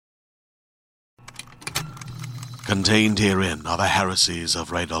Contained herein are the heresies of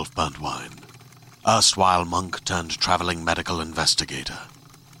Radolf Burntwine, erstwhile monk turned traveling medical investigator.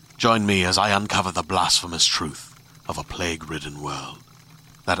 Join me as I uncover the blasphemous truth of a plague-ridden world,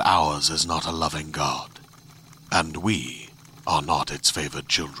 that ours is not a loving God, and we are not its favored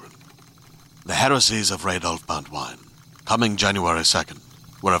children. The heresies of Radolf Burntwine, coming January 2nd,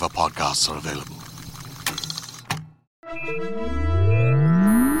 wherever podcasts are available.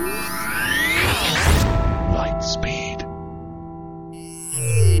 Lightspeed.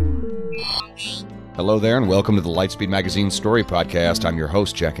 Hello there, and welcome to the Lightspeed Magazine Story Podcast. I'm your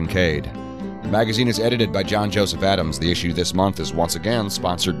host, Jack Kincaid. The magazine is edited by John Joseph Adams. The issue this month is once again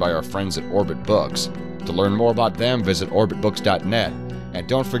sponsored by our friends at Orbit Books. To learn more about them, visit orbitbooks.net. And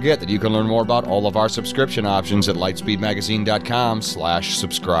don't forget that you can learn more about all of our subscription options at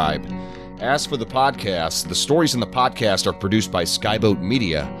lightspeedmagazine.com/subscribe. As for the podcast, the stories in the podcast are produced by Skyboat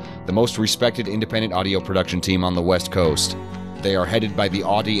Media, the most respected independent audio production team on the West Coast. They are headed by the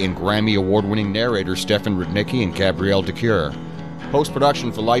Audie and Grammy award-winning narrators Stefan Rudnicki and Gabrielle DeCure.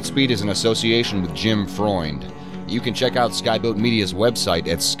 Post-production for Lightspeed is in association with Jim Freund. You can check out Skyboat Media's website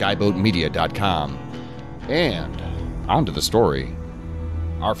at skyboatmedia.com. And on to the story.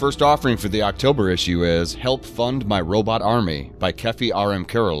 Our first offering for the October issue is Help Fund My Robot Army by Keffy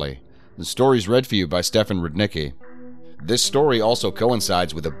Kehrli. The story is read for you by Stefan Rudnicki. This story also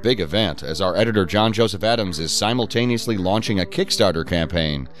coincides with a big event, as our editor John Joseph Adams is simultaneously launching a Kickstarter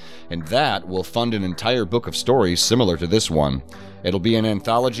campaign, and that will fund an entire book of stories similar to this one. It'll be an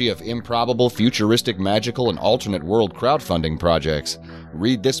anthology of improbable, futuristic, magical, and alternate world crowdfunding projects.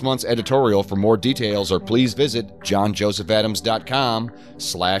 Read this month's editorial for more details, or please visit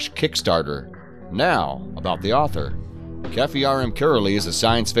johnjosephatadams.com/Kickstarter. Now, about the author. Keffy Kehrli is a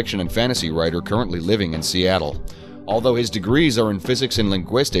science fiction and fantasy writer currently living in Seattle. Although his degrees are in physics and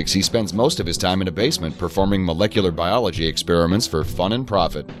linguistics, he spends most of his time in a basement performing molecular biology experiments for fun and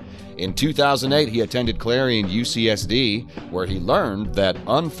profit. In 2008, he attended Clarion UCSD, where he learned that,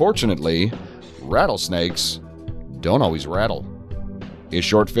 unfortunately, rattlesnakes don't always rattle. His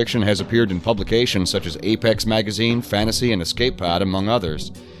short fiction has appeared in publications such as Apex Magazine, Fantasy, and Escape Pod, among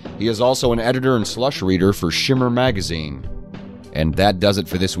others. He is also an editor and slush reader for Shimmer Magazine. And that does it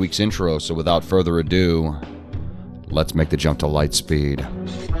for this week's intro, so without further ado, let's make the jump to Lightspeed.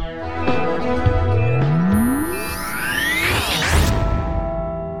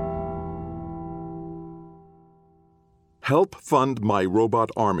 Help Fund My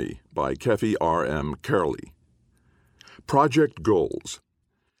Robot Army by Keffy Kehrli. Project Goals.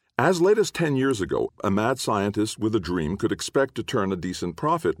 As late as 10 years ago, a mad scientist with a dream could expect to turn a decent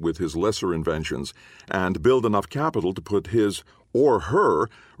profit with his lesser inventions and build enough capital to put his or her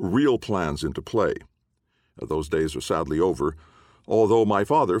real plans into play. Those days are sadly over, although my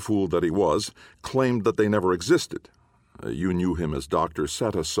father, fool that he was, claimed that they never existed. You knew him as Dr.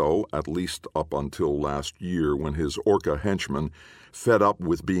 Setaso, at least up until last year when his orca henchman, fed up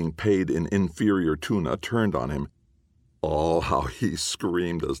with being paid in inferior tuna, turned on him. Oh, how he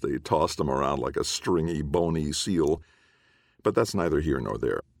screamed as they tossed him around like a stringy, bony seal. But that's neither here nor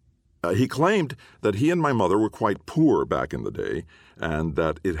there. He claimed that he and my mother were quite poor back in the day, and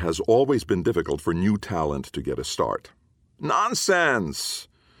that it has always been difficult for new talent to get a start. Nonsense!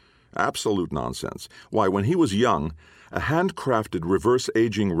 Absolute nonsense. Why, when he was young, a handcrafted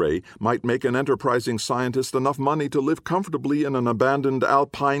reverse-aging ray might make an enterprising scientist enough money to live comfortably in an abandoned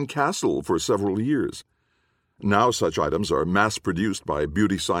alpine castle for several years. Now such items are mass-produced by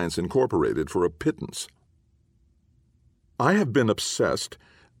Beauty Science Incorporated for a pittance. I have been obsessed,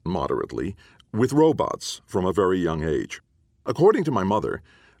 moderately, with robots from a very young age. According to my mother,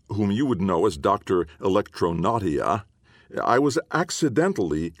 whom you would know as Dr. Electronautia, I was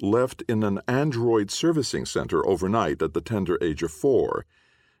accidentally left in an android servicing center overnight at the tender age of 4,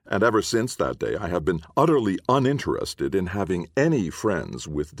 and ever since that day I have been utterly uninterested in having any friends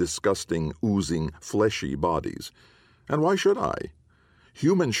with disgusting, oozing, fleshy bodies. And why should I?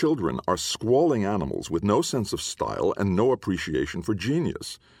 Human children are squalling animals with no sense of style and no appreciation for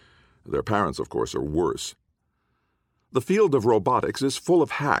genius. Their parents, of course, are worse. The field of robotics is full of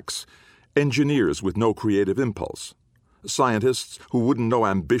hacks, engineers with no creative impulse, scientists who wouldn't know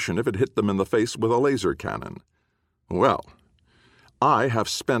ambition if it hit them in the face with a laser cannon. Well, I have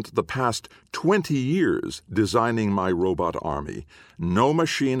spent the past 20 years designing my robot army, no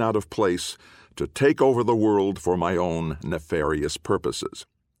machine out of place, to take over the world for my own nefarious purposes.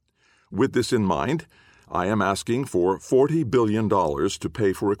 With this in mind, I am asking for $40 billion to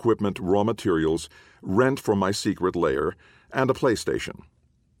pay for equipment, raw materials, rent from my secret lair, and a PlayStation.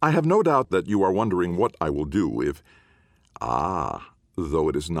 I have no doubt that you are wondering what I will do if, though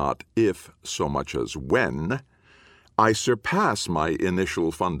it is not if so much as when, I surpass my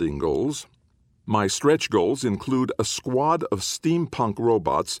initial funding goals. My stretch goals include a squad of steampunk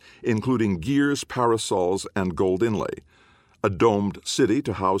robots, including gears, parasols, and gold inlay, a domed city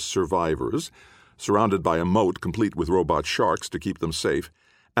to house survivors, surrounded by a moat complete with robot sharks to keep them safe,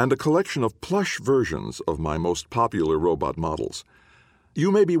 and a collection of plush versions of my most popular robot models.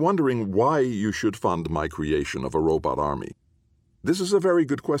 You may be wondering why you should fund my creation of a robot army. This is a very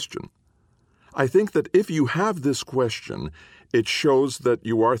good question. I think that if you have this question, it shows that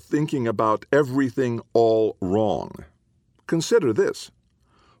you are thinking about everything all wrong. Consider this.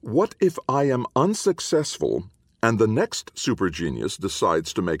 What if I am unsuccessful and the next super genius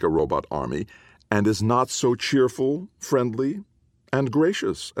decides to make a robot army and is not so cheerful, friendly, and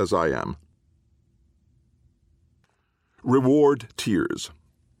gracious as I am? Reward tiers.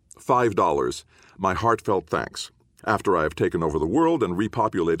 $5. My heartfelt thanks. After I have taken over the world and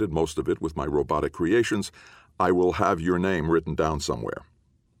repopulated most of it with my robotic creations, I will have your name written down somewhere.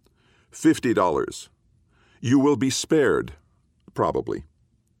 $50. You will be spared. Probably.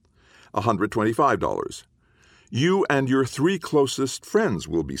 $125. You and your 3 closest friends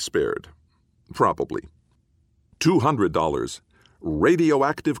will be spared. Probably. $200.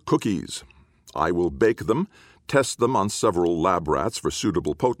 Radioactive cookies. I will bake them, test them on several lab rats for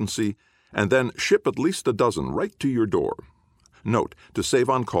suitable potency, and then ship at least a dozen right to your door. Note, to save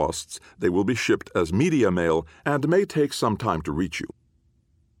on costs, they will be shipped as media mail and may take some time to reach you.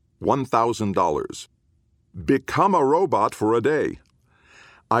 $1,000. Become a robot for a day.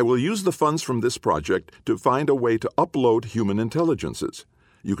 I will use the funds from this project to find a way to upload human intelligences.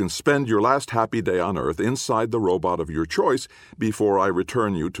 You can spend your last happy day on Earth inside the robot of your choice before I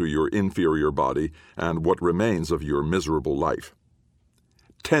return you to your inferior body and what remains of your miserable life.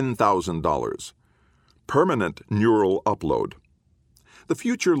 $10,000. Permanent neural upload. The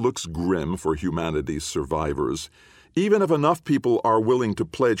future looks grim for humanity's survivors. Even if enough people are willing to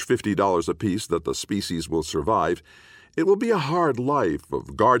pledge $50 apiece that the species will survive, it will be a hard life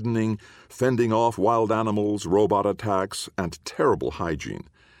of gardening, fending off wild animals, robot attacks, and terrible hygiene.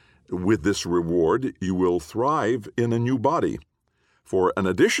 With this reward, you will thrive in a new body. For an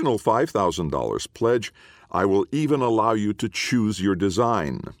additional $5,000 pledge, I will even allow you to choose your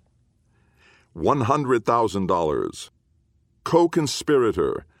design. $100,000.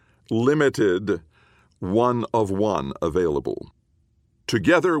 Co-conspirator. Limited. 1 of 1 available.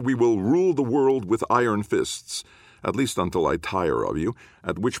 Together we will rule the world with iron fists, at least until I tire of you,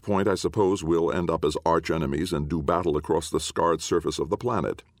 at which point I suppose we'll end up as arch-enemies and do battle across the scarred surface of the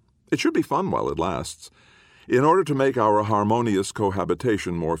planet. It should be fun while it lasts. In order to make our harmonious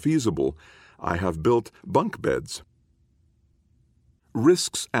cohabitation more feasible, I have built bunk beds.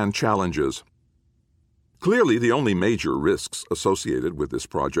 Risks and challenges. Clearly, the only major risks associated with this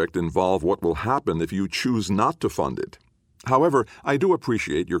project involve what will happen if you choose not to fund it. However, I do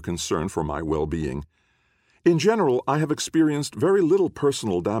appreciate your concern for my well-being. In general, I have experienced very little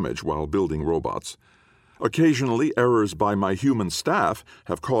personal damage while building robots. Occasionally, errors by my human staff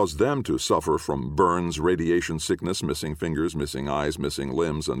have caused them to suffer from burns, radiation sickness, missing fingers, missing eyes, missing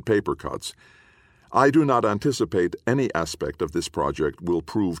limbs, and paper cuts. I do not anticipate any aspect of this project will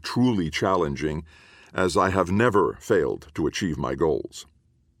prove truly challenging, as I have never failed to achieve my goals.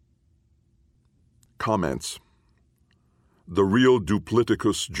 Comments. The real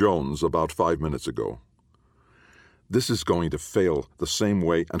Dupliticus Jones about 5 minutes ago. This is going to fail the same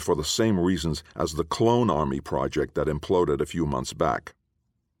way and for the same reasons as the Clone Army project that imploded a few months back.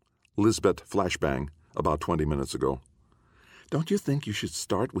 Lisbeth Flashbang, about 20 minutes ago. Don't you think you should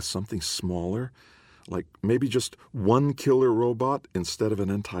start with something smaller? Like maybe just 1 killer robot instead of an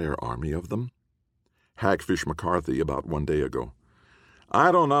entire army of them? Hagfish McCarthy, about 1 day ago.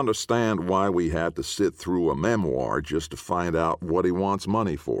 I don't understand why we had to sit through a memoir just to find out what he wants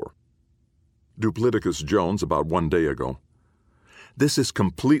money for. Dupliticus Jones, about 1 day ago. This is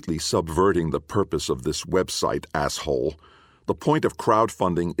completely subverting the purpose of this website, asshole. The point of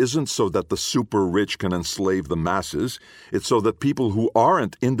crowdfunding isn't so that the super rich can enslave the masses. It's so that people who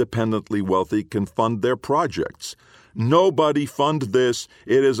aren't independently wealthy can fund their projects. Nobody fund this.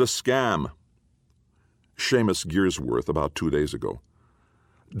 It is a scam. Seamus Gearsworth, about 2 days ago.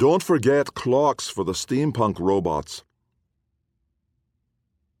 Don't forget clocks for the steampunk robots.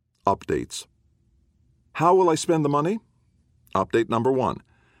 Updates. How will I spend the money? Update number 1.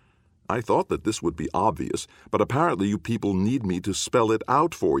 I thought that this would be obvious, but apparently you people need me to spell it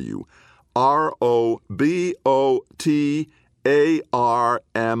out for you. ROBOTARMY.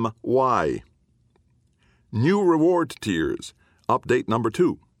 New reward tiers. Update number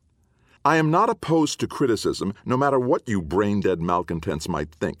 2. I am not opposed to criticism, no matter what you brain-dead malcontents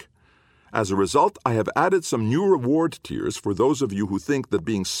might think. As a result, I have added some new reward tiers for those of you who think that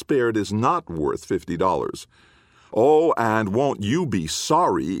being spared is not worth $50. Oh, and won't you be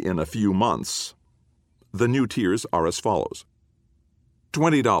sorry in a few months? The new tiers are as follows.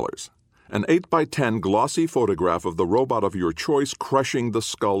 $20. An 8x10 glossy photograph of the robot of your choice crushing the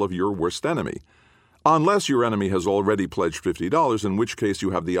skull of your worst enemy. Unless your enemy has already pledged $50, in which case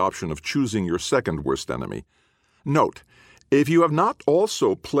you have the option of choosing your second worst enemy. Note, if you have not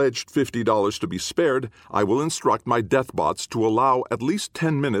also pledged $50 to be spared, I will instruct my deathbots to allow at least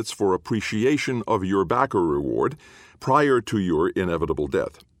 10 minutes for appreciation of your backer reward prior to your inevitable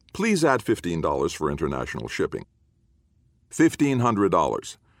death. Please add $15 for international shipping.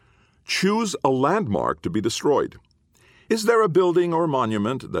 $1,500. Choose a landmark to be destroyed. Is there a building or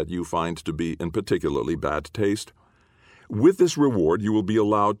monument that you find to be in particularly bad taste? With this reward, you will be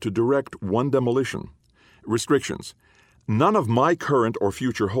allowed to direct one demolition. Restrictions. None of my current or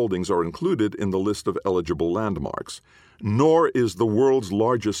future holdings are included in the list of eligible landmarks, nor is the world's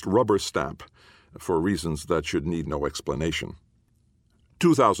largest rubber stamp, for reasons that should need no explanation.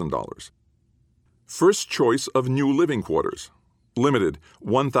 $2,000. First choice of new living quarters. Limited,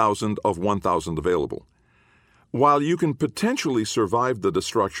 1,000 of 1,000 available. While you can potentially survive the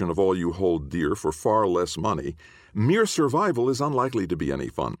destruction of all you hold dear for far less money, mere survival is unlikely to be any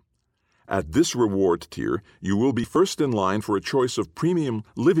fun. At this reward tier, you will be first in line for a choice of premium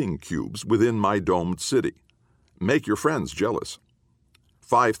living cubes within my domed city. Make your friends jealous.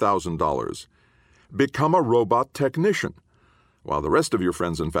 $5,000. Become a robot technician. While the rest of your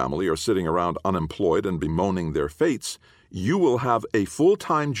friends and family are sitting around unemployed and bemoaning their fates, you will have a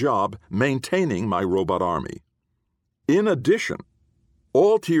full-time job maintaining my robot army. In addition,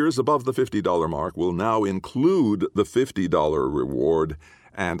 all tiers above the $50 mark will now include the $50 reward,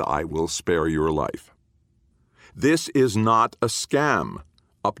 and I will spare your life. This is not a scam.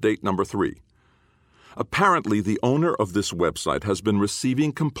 Update number 3. Apparently, the owner of this website has been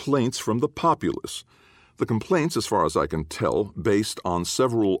receiving complaints from the populace. The complaints, as far as I can tell, based on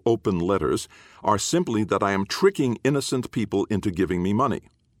several open letters, are simply that I am tricking innocent people into giving me money.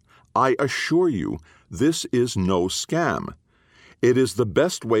 I assure you, this is no scam. It is the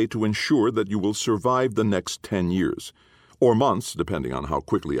best way to ensure that you will survive the next 10 years, or months, depending on how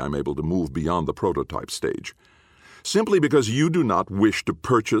quickly I'm able to move beyond the prototype stage. Simply because you do not wish to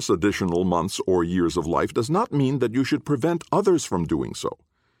purchase additional months or years of life does not mean that you should prevent others from doing so.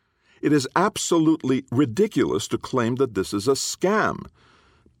 It is absolutely ridiculous to claim that this is a scam.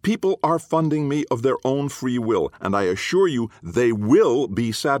 People are funding me of their own free will, and I assure you they will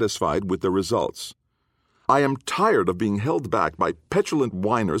be satisfied with the results. I am tired of being held back by petulant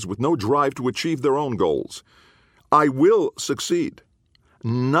whiners with no drive to achieve their own goals. I will succeed.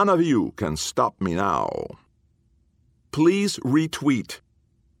 None of you can stop me now. Please retweet.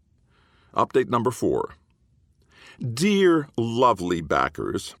 Update number 4. Dear lovely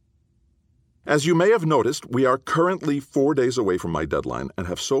backers, as you may have noticed, we are currently 4 days away from my deadline and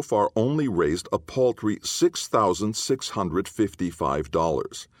have so far only raised a paltry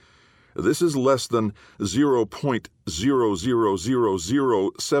 $6,655. This is less than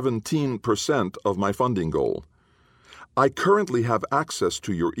 0.00017% of my funding goal. I currently have access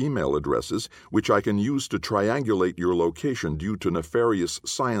to your email addresses, which I can use to triangulate your location due to nefarious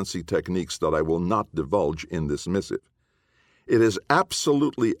science-y techniques that I will not divulge in this missive. It is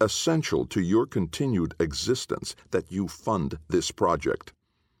absolutely essential to your continued existence that you fund this project.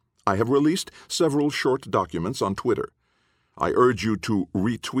 I have released several short documents on Twitter. I urge you to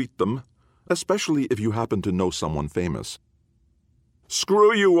retweet them, especially if you happen to know someone famous.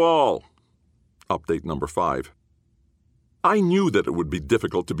 Screw you all! Update number 5. I knew that it would be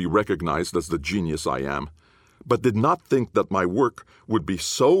difficult to be recognized as the genius I am, but did not think that my work would be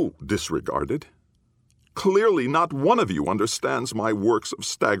so disregarded. Clearly, not one of you understands my works of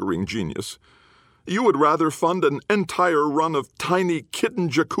staggering genius. You would rather fund an entire run of tiny kitten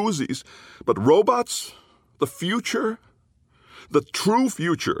jacuzzis, but robots? The future? The true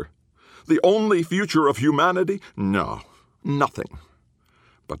future? The only future of humanity? No, nothing.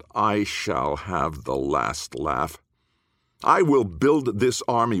 But I shall have the last laugh. I will build this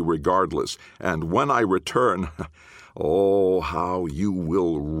army regardless, and when I return, oh, how you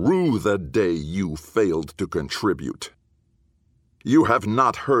will rue the day you failed to contribute. You have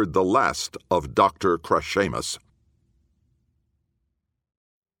not heard the last of Dr. Krashemus.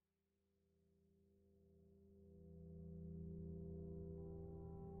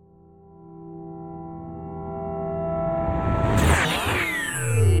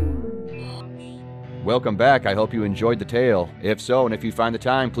 Welcome back. I hope you enjoyed the tale. If so, and if you find the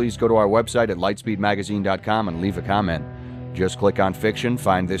time, please go to our website at lightspeedmagazine.com and leave a comment. Just click on fiction,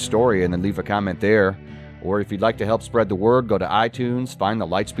 find this story, and then leave a comment there. Or if you'd like to help spread the word, go to iTunes, find the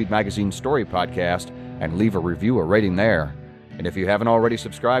Lightspeed Magazine Story Podcast, and leave a review or rating there. And if you haven't already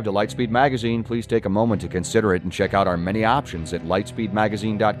subscribed to Lightspeed Magazine, please take a moment to consider it and check out our many options at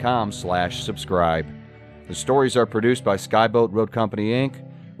lightspeedmagazine.com/subscribe. The stories are produced by Skyboat Road Company, Inc.,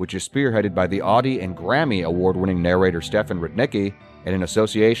 which is spearheaded by the Audie and Grammy award-winning narrator Stefan Rudnicki and in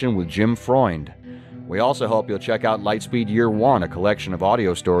association with Jim Freund. We also hope you'll check out Lightspeed Year 1, a collection of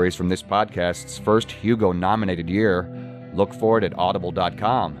audio stories from this podcast's first Hugo-nominated year. Look for it at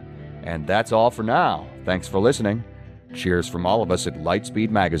audible.com. And that's all for now. Thanks for listening. Cheers from all of us at Lightspeed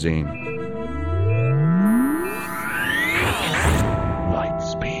Magazine.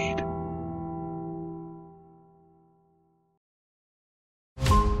 Lightspeed.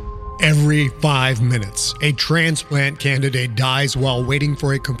 Every 5 minutes, a transplant candidate dies while waiting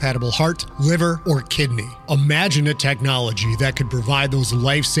for a compatible heart, liver, or kidney. Imagine a technology that could provide those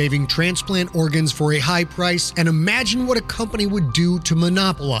life-saving transplant organs for a high price, and imagine what a company would do to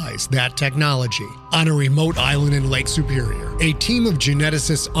monopolize that technology. On a remote island in Lake Superior, a team of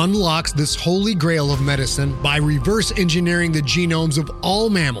geneticists unlocks this holy grail of medicine by reverse engineering the genomes of all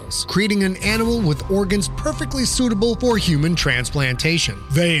mammals, creating an animal with organs perfectly suitable for human transplantation.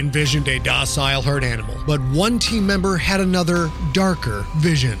 They envisioned a docile herd animal, but one team member had another, darker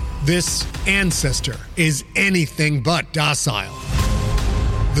vision. This ancestor is anything but docile.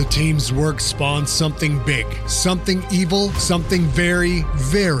 The team's work spawned something big, something evil, something very,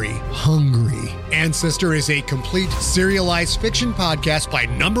 very hungry. Ancestor is a complete serialized fiction podcast by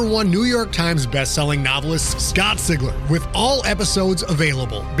 #1 New York Times bestselling novelist Scott Sigler, with all episodes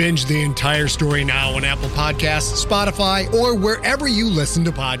available. Binge the entire story now on Apple Podcasts, Spotify, or wherever you listen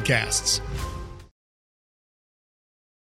to podcasts.